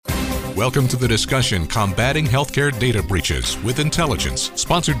Welcome to the discussion Combating Healthcare Data Breaches with Intelligence,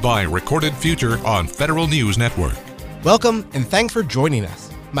 sponsored by Recorded Future on Federal News Network. Welcome and thanks for joining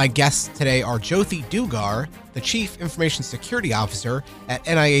us. My guests today are Jyothi Dugar, the Chief Information Security Officer at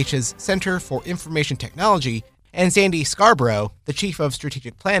NIH's Center for Information Technology, and Sandy Scarborough, the Chief of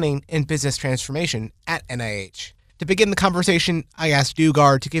Strategic Planning and Business Transformation at NIH. To begin the conversation, I asked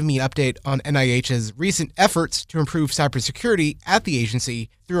Dugar to give me an update on NIH's recent efforts to improve cybersecurity at the agency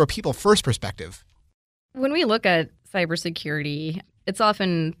through a people-first perspective. When we look at cybersecurity, it's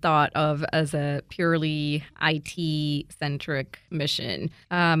often thought of as a purely IT-centric mission.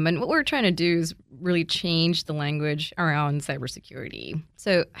 And what we're trying to do is really change the language around cybersecurity.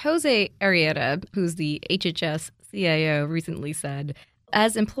 So Jose Arrieta, who's the HHS CIO, recently said,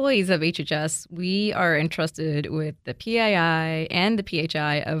 as employees of HHS, we are entrusted with the PII and the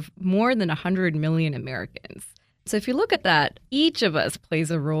PHI of more than 100 million Americans. So if you look at that, each of us plays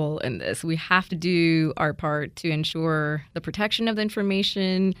a role in this. We have to do our part to ensure the protection of the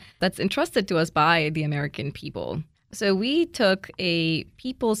information that's entrusted to us by the American people. So we took a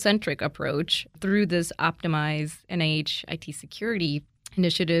people-centric approach through this Optimize NIH IT Security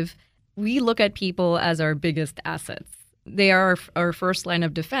initiative. We look at people as our biggest assets. They are our first line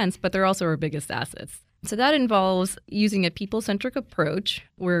of defense, but they're also our biggest assets. So that involves using a people-centric approach.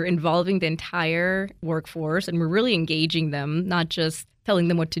 We're involving the entire workforce, and we're really engaging them, not just telling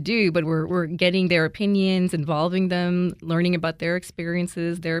them what to do, but we're getting their opinions, involving them, learning about their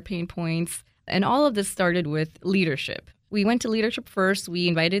experiences, their pain points. And all of this started with leadership. We went to leadership first. We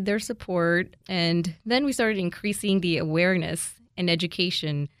invited their support, and then we started increasing the awareness and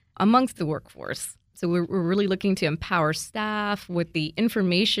education amongst the workforce. So we're really looking to empower staff with the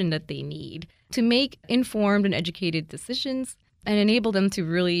information that they need to make informed and educated decisions and enable them to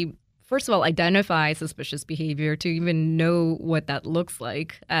really, first of all, identify suspicious behavior, to even know what that looks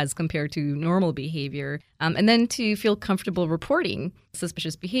like as compared to normal behavior, and then to feel comfortable reporting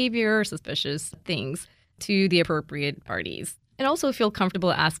suspicious behavior, suspicious things to the appropriate parties. And also feel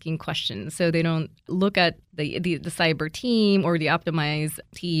comfortable asking questions so they don't look at the cyber team or the Optimize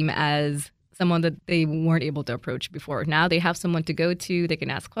team as someone that they weren't able to approach before. Now they have someone to go to, they can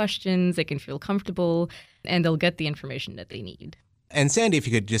ask questions, they can feel comfortable, and they'll get the information that they need. And Sandy, if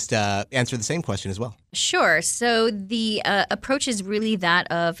you could just answer the same question as well. Sure. So the approach is really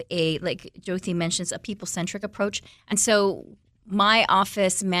that of like Jyothi mentions, a people-centric approach. And so my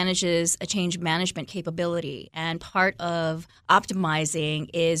office manages a change management capability, and part of optimizing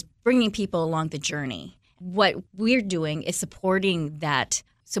is bringing people along the journey. What we're doing is supporting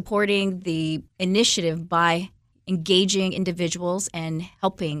the initiative by engaging individuals and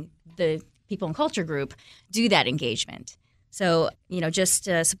helping the people and culture group do that engagement. So, just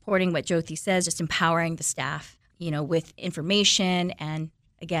supporting what Jyothi says, just empowering the staff, with information and,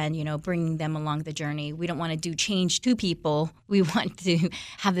 again, bringing them along the journey. We don't want to do change to people. We want to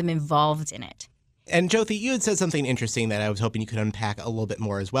have them involved in it. And Jyothi, you had said something interesting that I was hoping you could unpack a little bit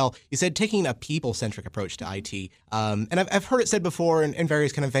more as well. You said taking a people-centric approach to IT. And I've heard it said before in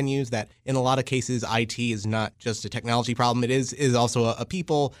various kind of venues that in a lot of cases, IT is not just a technology problem. It is also a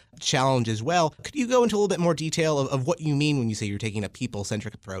people challenge as well. Could you go into a little bit more detail of what you mean when you say you're taking a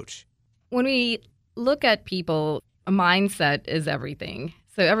people-centric approach? When we look at people, a mindset is everything.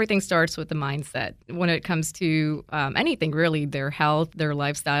 So everything starts with the mindset when it comes to anything, really, their health, their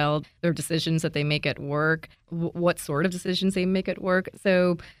lifestyle, their decisions that they make at work, what sort of decisions they make at work.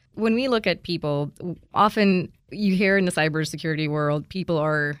 So when we look at people, often you hear in the cybersecurity world, people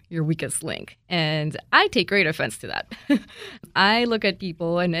are your weakest link. And I take great offense to that. I look at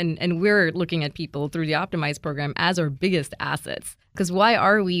people, and we're looking at people through the Optimize program as our biggest assets. Because why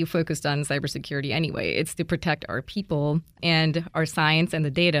are we focused on cybersecurity anyway? It's to protect our people and our science and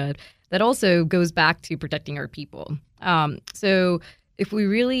the data. That also goes back to protecting our people. So if we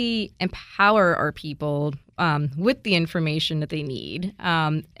really empower our people with the information that they need,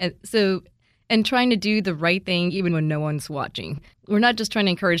 and trying to do the right thing even when no one's watching. We're not just trying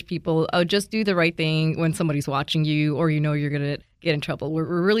to encourage people, just do the right thing when somebody's watching you or you're going to get in trouble. We're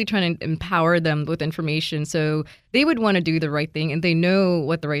really trying to empower them with information so they would want to do the right thing and they know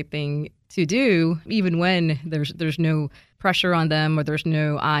what the right thing to do, even when there's no pressure on them or there's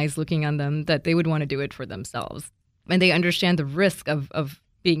no eyes looking on them, that they would want to do it for themselves. And they understand the risk of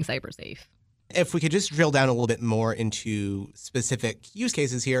being cyber safe. If we could just drill down a little bit more into specific use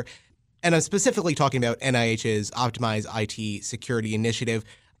cases here, and I'm specifically talking about NIH's Optimize IT Security Initiative,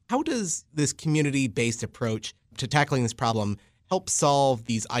 how does this community-based approach to tackling this problem help solve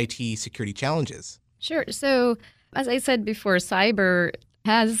these IT security challenges? Sure. So as I said before, cyber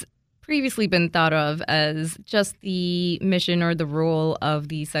has previously been thought of as just the mission or the role of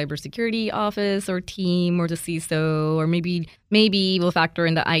the cybersecurity office or team or the CISO, or maybe we'll factor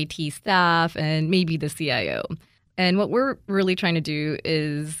in the IT staff and maybe the CIO. And what we're really trying to do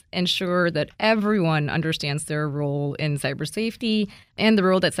is ensure that everyone understands their role in cybersafety and the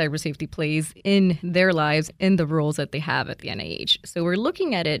role that cybersafety plays in their lives, in the roles that they have at the NIH. So we're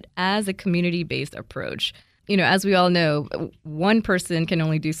looking at it as a community-based approach. As we all know, one person can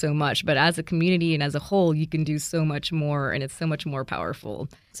only do so much, but as a community and as a whole, you can do so much more, and it's so much more powerful.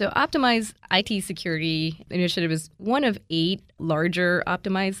 So Optimize IT Security Initiative is one of 8 larger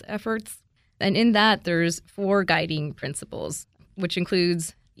Optimize efforts. And in that, there's 4 guiding principles, which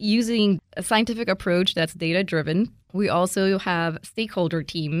includes using a scientific approach that's data-driven. We also have stakeholder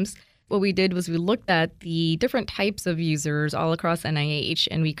teams. What we did was we looked at the different types of users all across NIH,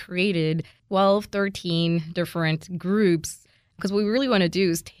 and we created 12, 13 different groups, because what we really want to do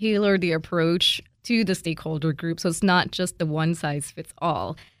is tailor the approach to the stakeholder group, so it's not just the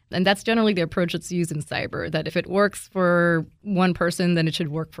one-size-fits-all. And that's generally the approach that's used in cyber, that if it works for one person, then it should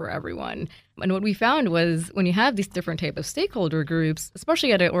work for everyone. And what we found was when you have these different types of stakeholder groups,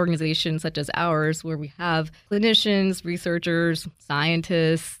 especially at an organization such as ours, where we have clinicians, researchers,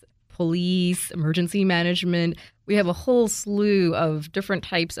 scientists, police, emergency management, we have a whole slew of different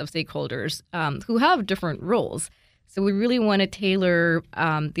types of stakeholders who have different roles. So we really want to tailor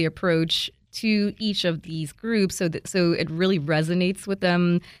the approach to each of these groups so it really resonates with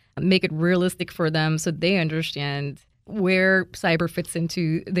them, make it realistic for them so they understand where cyber fits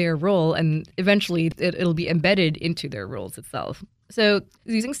into their role, and eventually it'll be embedded into their roles itself. So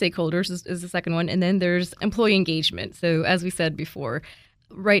using stakeholders is the second one. And then there's employee engagement. So as we said before,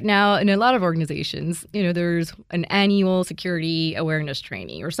 right now in a lot of organizations, there's an annual security awareness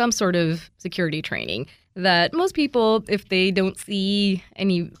training or some sort of security training that most people, if they don't see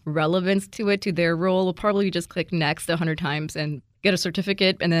any relevance to it, to their role, will probably just click next 100 times and get a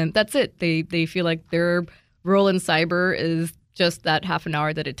certificate, and then that's it. They feel like their role in cyber is just that half an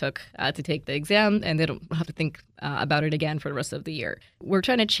hour that it took to take the exam, and they don't have to think about it again for the rest of the year. We're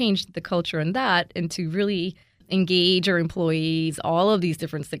trying to change the culture in that and to really engage our employees, all of these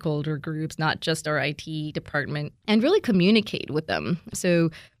different stakeholder groups, not just our IT department, and really communicate with them.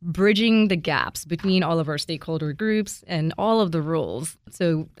 So bridging the gaps between all of our stakeholder groups and all of the roles.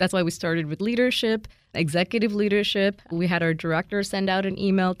 So that's why we started with leadership, executive leadership. We had our director send out an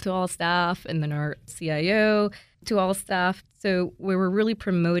email to all staff, and then our CIO to all staff. So we were really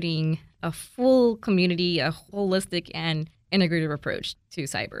promoting a full community, a holistic and integrative approach to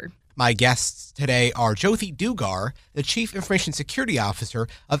cyber. My guests today are Jyothi Dugar, the Chief Information Security Officer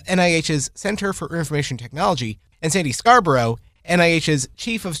of NIH's Center for Information Technology, and Sandy Scarborough, NIH's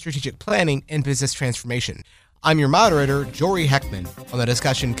Chief of Strategic Planning and Business Transformation. I'm your moderator, Jory Heckman, on the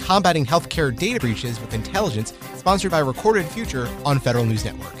discussion Combating Healthcare Data Breaches with Intelligence, sponsored by Recorded Future on Federal News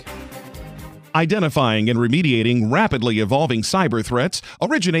Network. Identifying and remediating rapidly evolving cyber threats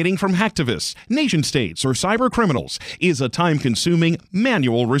originating from hacktivists, nation-states, or cyber criminals is a time-consuming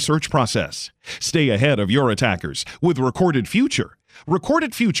manual research process. Stay ahead of your attackers with Recorded Future.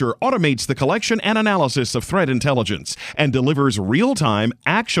 Recorded Future automates the collection and analysis of threat intelligence and delivers real-time,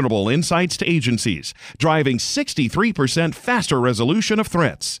 actionable insights to agencies, driving 63% faster resolution of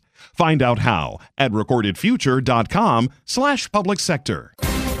threats. Find out how at recordedfuture.com/public sector.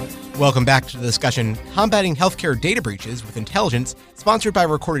 Welcome back to the discussion Combating Healthcare Data Breaches with Intelligence, sponsored by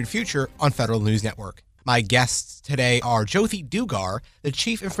Recorded Future on Federal News Network. My guests today are Jyothi Dugar, the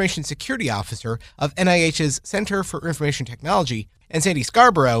Chief Information Security Officer of NIH's Center for Information Technology, and Sandy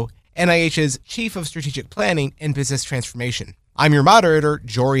Scarborough, NIH's Chief of Strategic Planning and Business Transformation. I'm your moderator,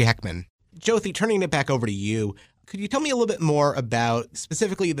 Jory Heckman. Jyothi, turning it back over to you, could you tell me a little bit more about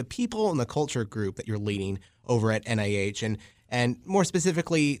specifically the people and the culture group that you're leading over at NIH, and more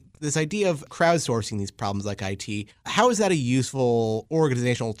specifically, this idea of crowdsourcing these problems like IT? How is that a useful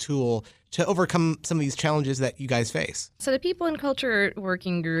organizational tool to overcome some of these challenges that you guys face? So the People and Culture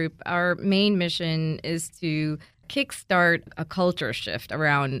Working Group, our main mission is to kickstart a culture shift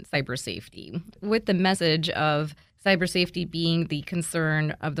around cyber safety with the message of cyber safety being the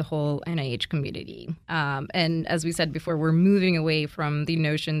concern of the whole NIH community. And as we said before, we're moving away from the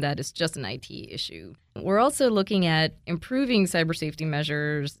notion that it's just an IT issue. We're also looking at improving cyber safety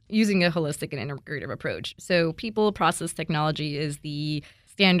measures using a holistic and integrative approach. So people, process, technology is the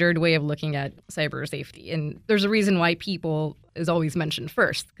standard way of looking at cyber safety. And there's a reason why people is always mentioned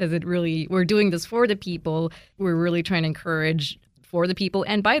first, because we're doing this for the people. We're really trying to encourage for the people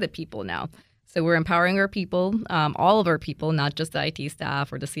and by the people now. So we're empowering our people, all of our people, not just the IT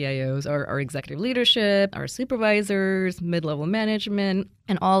staff or the CIOs, our executive leadership, our supervisors, mid-level management,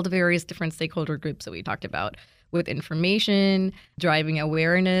 and all the various different stakeholder groups that we talked about with information, driving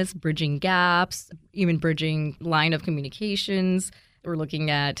awareness, bridging gaps, even bridging line of communications. We're looking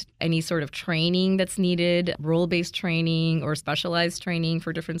at any sort of training that's needed, role-based training or specialized training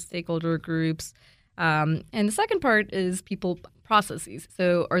for different stakeholder groups. And the second part is people processes.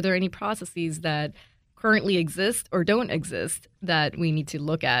 So are there any processes that currently exist or don't exist that we need to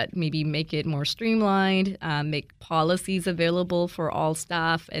look at, maybe make it more streamlined, make policies available for all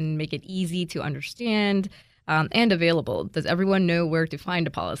staff and make it easy to understand and available? Does everyone know where to find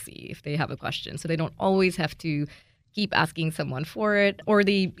a policy if they have a question? So they don't always have to keep asking someone for it, or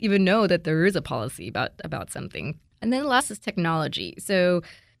they even know that there is a policy about something. And then last is technology. So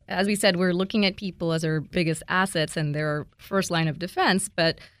as we said, we're looking at people as our biggest assets and their first line of defense.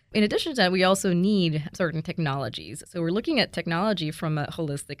 But in addition to that, we also need certain technologies. So we're looking at technology from a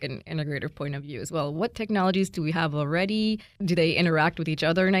holistic and integrative point of view as well. What technologies do we have already? Do they interact with each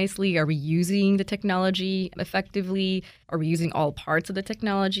other nicely? Are we using the technology effectively? Are we using all parts of the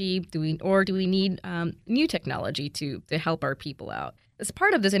technology? Do we need new technology to help our people out? As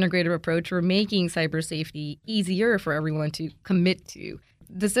part of this integrative approach, we're making cyber safety easier for everyone to commit to.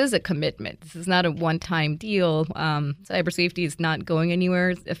 This is a commitment. This is not a one-time deal. Cyber safety is not going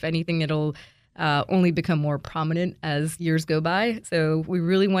anywhere. If anything, it'll only become more prominent as years go by. So we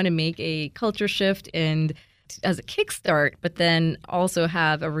really want to make a culture shift and as a kickstart, but then also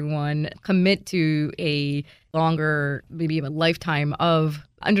have everyone commit to a longer, maybe a lifetime of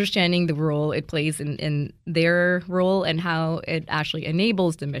understanding the role it plays in their role and how it actually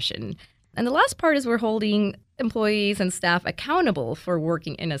enables the mission. And the last part is we're holding employees and staff accountable for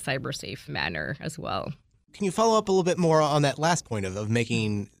working in a cyber safe manner as well. Can you follow up a little bit more on that last point of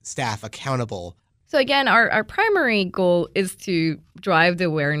making staff accountable? So again, our primary goal is to drive the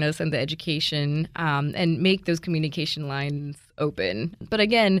awareness and the education and make those communication lines open. But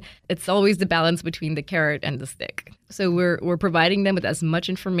again, it's always the balance between the carrot and the stick. So we're providing them with as much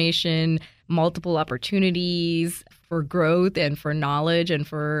information, multiple opportunities for growth and for knowledge and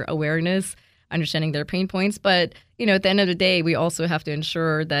for awareness, understanding their pain points. But, at the end of the day, we also have to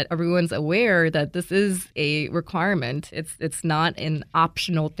ensure that everyone's aware that this is a requirement. It's not an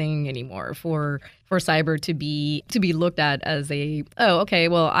optional thing anymore for cyber to be looked at as I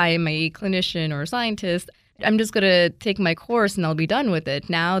am a clinician or a scientist. I'm just going to take my course and I'll be done with it.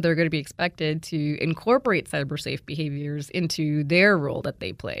 Now they're going to be expected to incorporate cyber safe behaviors into their role that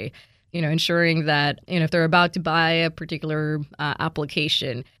they play. Ensuring that, if they're about to buy a particular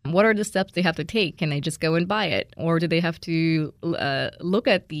application, what are the steps they have to take? Can they just go and buy it? Or do they have to look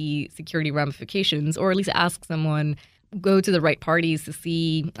at the security ramifications, or at least ask someone, go to the right parties to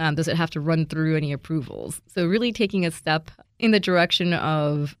see, does it have to run through any approvals? So really taking a step in the direction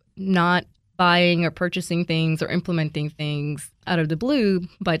of not buying or purchasing things or implementing things out of the blue,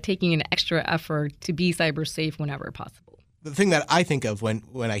 but taking an extra effort to be cyber safe whenever possible. The thing that I think of when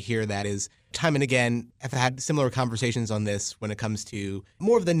I hear that is time and again, I've had similar conversations on this when it comes to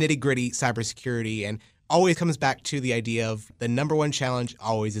more of the nitty-gritty cybersecurity, and always comes back to the idea of the number one challenge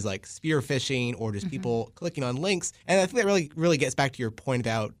always is like spear phishing or just people clicking on links. And I think that really gets back to your point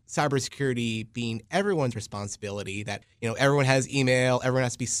about cybersecurity being everyone's responsibility, that, everyone has email, everyone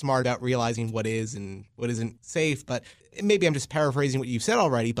has to be smart about realizing what is and what isn't safe. But maybe I'm just paraphrasing what you've said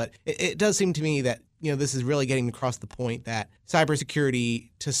already, but it does seem to me that this is really getting across the point that cybersecurity,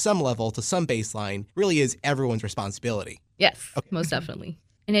 to some level, to some baseline, really is everyone's responsibility. Yes, okay. Most definitely.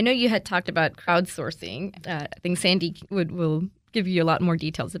 And I know you had talked about crowdsourcing. I think Sandy will give you a lot more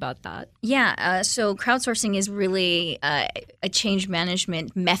details about that. Yeah, so crowdsourcing is really a change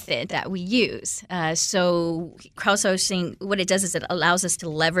management method that we use. So crowdsourcing, what it does is it allows us to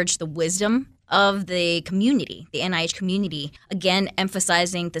leverage the wisdom of the community, the NIH community, again,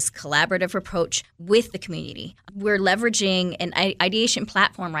 emphasizing this collaborative approach with the community. We're leveraging an ideation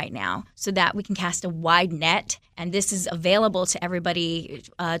platform right now so that we can cast a wide net, and this is available to everybody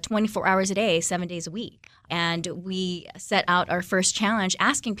 24 hours a day, 7 days a week. And we set out our first challenge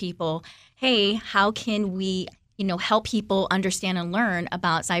asking people, hey, how can we help people understand and learn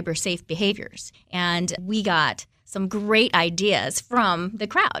about cyber safe behaviors? And we got some great ideas from the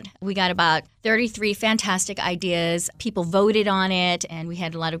crowd. We got about 33 fantastic ideas. People voted on it, and we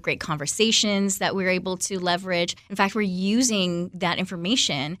had a lot of great conversations that we were able to leverage. In fact, we're using that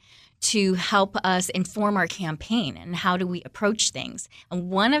information to help us inform our campaign and how do we approach things. And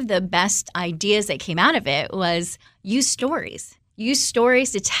one of the best ideas that came out of it was use stories. use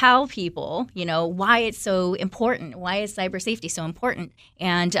stories to tell people, why it's so important, why is cyber safety so important.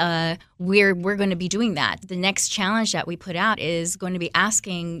 And we're going to be doing that. The next challenge that we put out is going to be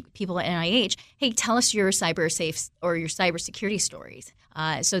asking people at NIH, hey, tell us your cyber safe or your cybersecurity stories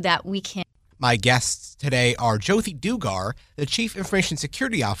so that we can. My guests today are Jyothi Dugar, the Chief Information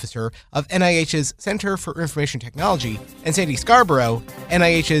Security Officer of NIH's Center for Information Technology, and Sandy Scarborough,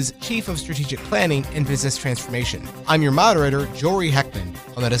 NIH's Chief of Strategic Planning and Business Transformation. I'm your moderator, Jory Heckman,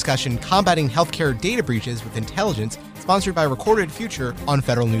 on the discussion Combating Healthcare Data Breaches with Intelligence, sponsored by Recorded Future on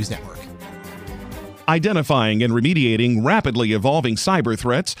Federal News Network. Identifying and remediating rapidly evolving cyber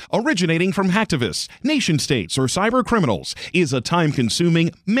threats originating from hacktivists, nation-states, or cyber criminals is a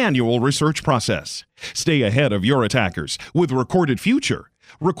time-consuming manual research process. Stay ahead of your attackers with Recorded Future.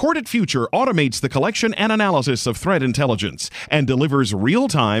 Recorded Future automates the collection and analysis of threat intelligence and delivers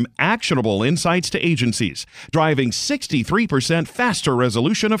real-time, actionable insights to agencies, driving 63% faster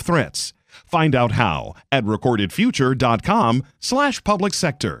resolution of threats. Find out how at recordedfuture.com/public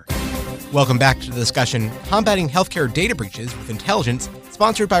sector. Welcome back to the discussion Combating Healthcare Data Breaches with Intelligence,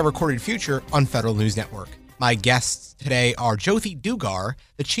 sponsored by Recorded Future on Federal News Network. My guests today are Jyothi Dugar,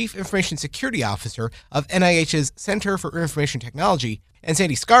 the Chief Information Security Officer of NIH's Center for Information Technology, and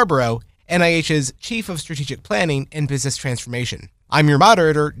Sandy Scarborough, NIH's Chief of Strategic Planning and Business Transformation. I'm your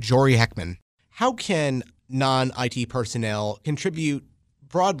moderator, Jory Heckman. How can non-IT personnel contribute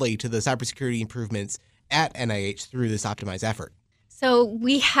broadly to the cybersecurity improvements at NIH through this optimized effort? So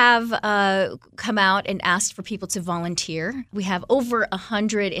we have come out and asked for people to volunteer. We have over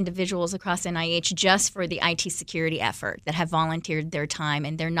 100 individuals across NIH just for the IT security effort that have volunteered their time,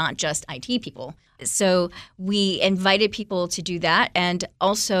 and they're not just IT people. So we invited people to do that, and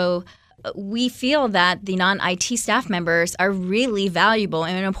also we feel that the non-IT staff members are really valuable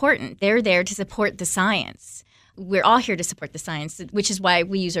and important. They're there to support the science. We're all here to support the science, which is why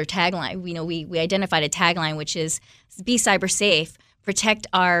we use our tagline. We identified a tagline, which is be cyber safe, protect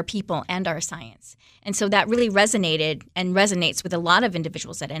our people and our science. And so that really resonated and resonates with a lot of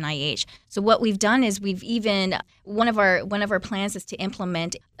individuals at NIH. So what we've done is we've even one of our plans is to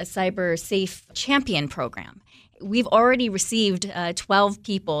implement a cyber safe champion program. We've already received 12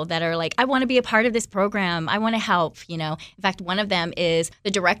 people that are like, I want to be a part of this program. I want to help. In fact, one of them is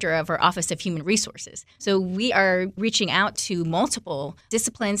the director of our Office of Human Resources. So we are reaching out to multiple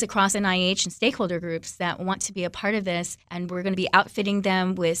disciplines across NIH and stakeholder groups that want to be a part of this. And we're going to be outfitting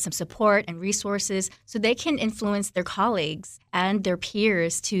them with some support and resources so they can influence their colleagues and their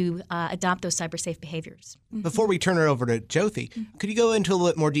peers to adopt those cyber safe behaviors. Before we turn it over to Jyothi, could you go into a little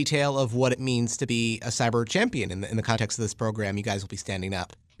bit more detail of what it means to be a cyber champion in the context of this program you guys will be standing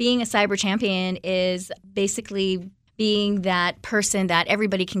up? Being a cyber champion is basically being that person that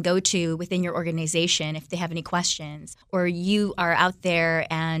everybody can go to within your organization if they have any questions, or you are out there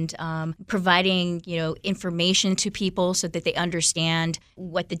and providing information to people so that they understand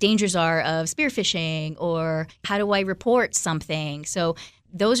what the dangers are of spear phishing or how do I report something. So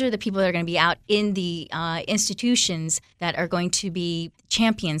those are the people that are going to be out in the institutions that are going to be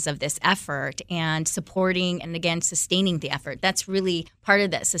champions of this effort and supporting and, again, sustaining the effort. That's really part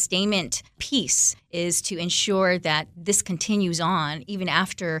of that sustainment piece, is to ensure that this continues on even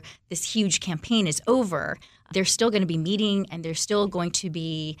after this huge campaign is over. They're still going to be meeting and they're still going to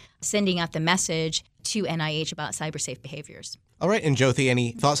be sending out the message to NIH about cyber safe behaviors. All right. And Jyothi,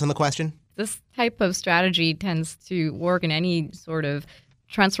 any thoughts on the question? This type of strategy tends to work in any sort of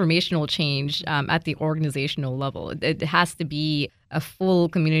transformational change at the organizational level. It has to be a full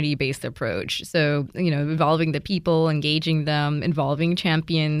community-based approach. So, involving the people, engaging them, involving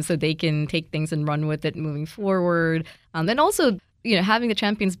champions so they can take things and run with it moving forward. Then also, having the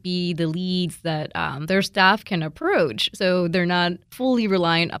champions be the leads that their staff can approach. So they're not fully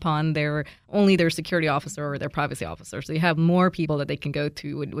reliant upon only their security officer or their privacy officer. So you have more people that they can go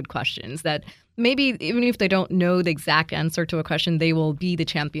to with questions that maybe even if they don't know the exact answer to a question, they will be the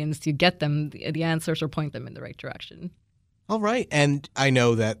champions to get them the answers or point them in the right direction. All right. And I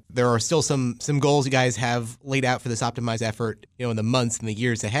know that there are still some goals you guys have laid out for this optimized effort, in the months and the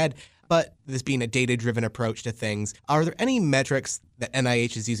years ahead. But this being a data-driven approach to things, are there any metrics that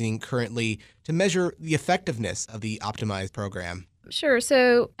NIH is using currently to measure the effectiveness of the optimized program? Sure.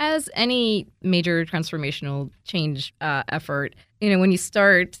 So as any major transformational change effort, when you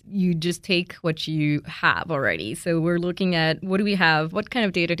start, you just take what you have already. So we're looking at what do we have, what kind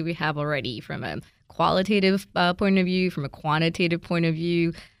of data do we have already from a qualitative point of view, from a quantitative point of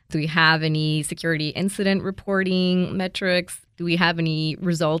view. Do we have any security incident reporting metrics? Do we have any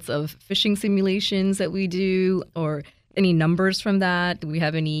results of phishing simulations that we do? Or any numbers from that? Do we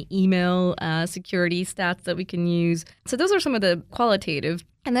have any email security stats that we can use? So those are some of the qualitative.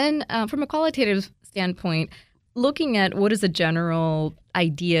 And then from a qualitative standpoint, looking at what is the general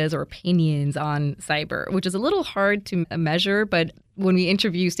ideas or opinions on cyber, which is a little hard to measure, but when we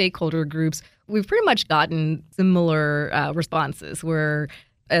interview stakeholder groups, we've pretty much gotten similar responses where,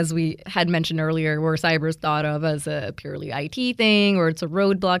 as we had mentioned earlier, where cyber is thought of as a purely IT thing, or it's a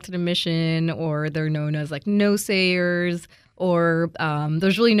roadblock to the mission, or they're known as like no-sayers, or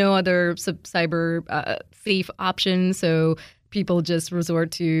there's really no other cyber safe option. So people just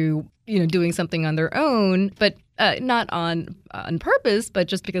resort to doing something on their own, but not on purpose, but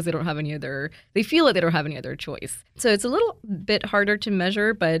just because they feel like they don't have any other choice. So it's a little bit harder to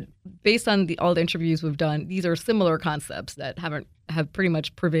measure, but based on all the interviews we've done, these are similar concepts that have pretty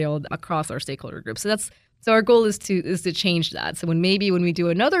much prevailed across our stakeholder group. So our goal is to change that. So when we do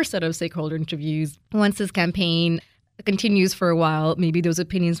another set of stakeholder interviews, once this campaign continues for a while, maybe those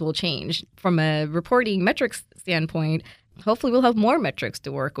opinions will change. From a reporting metrics standpoint, hopefully we'll have more metrics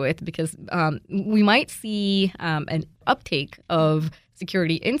to work with, because we might see an uptake of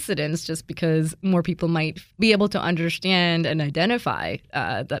security incidents just because more people might be able to understand and identify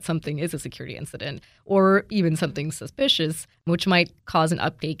that something is a security incident or even something suspicious, which might cause an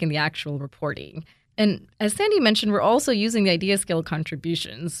uptake in the actual reporting. And as Sandy mentioned, we're also using the idea scale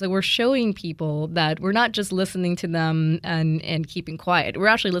contributions. So we're showing people that we're not just listening to them and keeping quiet. We're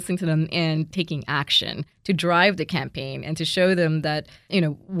actually listening to them and taking action to drive the campaign and to show them that,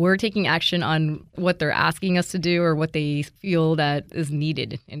 we're taking action on what they're asking us to do or what they feel that is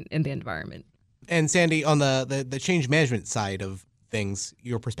needed in the environment. And Sandy, on the change management side of things,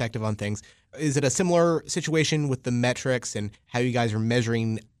 your perspective on things, is it a similar situation with the metrics and how you guys are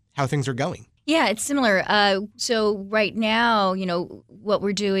measuring how things are going? Yeah, it's similar. So right now, what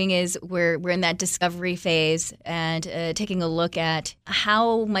we're doing is we're in that discovery phase and taking a look at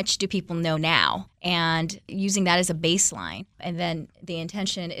how much do people know now and using that as a baseline. And then the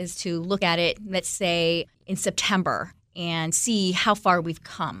intention is to look at it, let's say, in September and see how far we've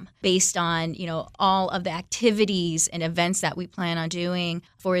come based on, all of the activities and events that we plan on doing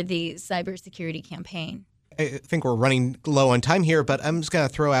for the cybersecurity campaign. I think we're running low on time here, but I'm just going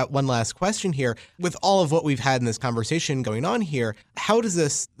to throw out one last question here. With all of what we've had in this conversation going on here, how does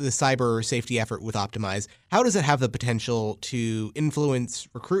the cyber safety effort with Optimize, how does it have the potential to influence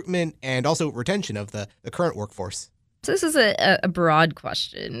recruitment and also retention of the current workforce? So this is a broad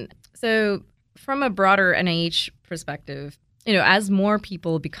question. So from a broader NIH perspective, as more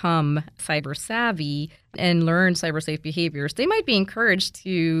people become cyber savvy and learn cyber safe behaviors, they might be encouraged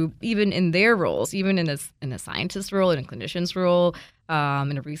to, even in their roles, even in a scientist role, in a clinician's role,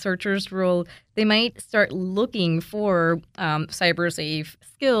 in a researcher's role, they might start looking for cyber safe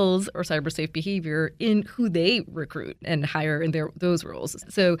skills or cyber safe behavior in who they recruit and hire in those roles.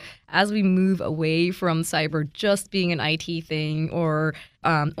 So as we move away from cyber just being an IT thing, or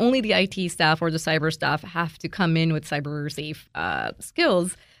only the IT staff or the cyber staff have to come in with cyber safe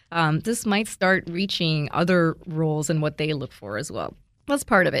skills, this might start reaching other roles and what they look for as well. That's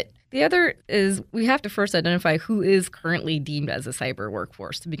part of it. The other is we have to first identify who is currently deemed as a cyber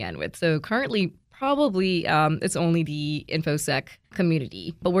workforce to begin with. So currently, probably it's only the InfoSec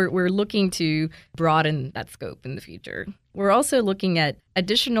community, but we're looking to broaden that scope in the future. We're also looking at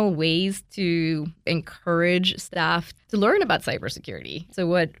additional ways to encourage staff to learn about cybersecurity. So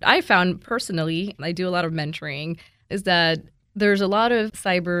what I found personally, I do a lot of mentoring, is that there's a lot of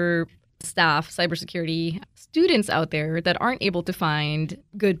cybersecurity students out there that aren't able to find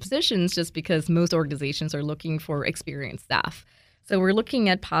good positions just because most organizations are looking for experienced staff. So we're looking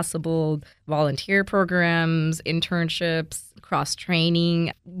at possible volunteer programs, internships,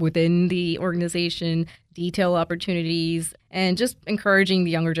 cross-training within the organization, detail opportunities, and just encouraging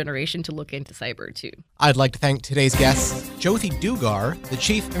the younger generation to look into cyber too. I'd like to thank today's guests, Jyothi Dugar, the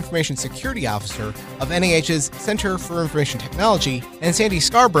Chief Information Security Officer of NIH's Center for Information Technology, and Sandy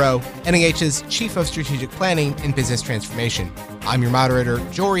Scarborough, NIH's Chief of Strategic Planning and Business Transformation. I'm your moderator,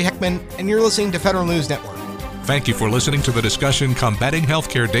 Jory Heckman, and you're listening to Federal News Network. Thank you for listening to the discussion Combating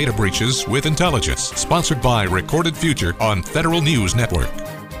Healthcare Data Breaches with Intelligence, sponsored by Recorded Future on Federal News Network.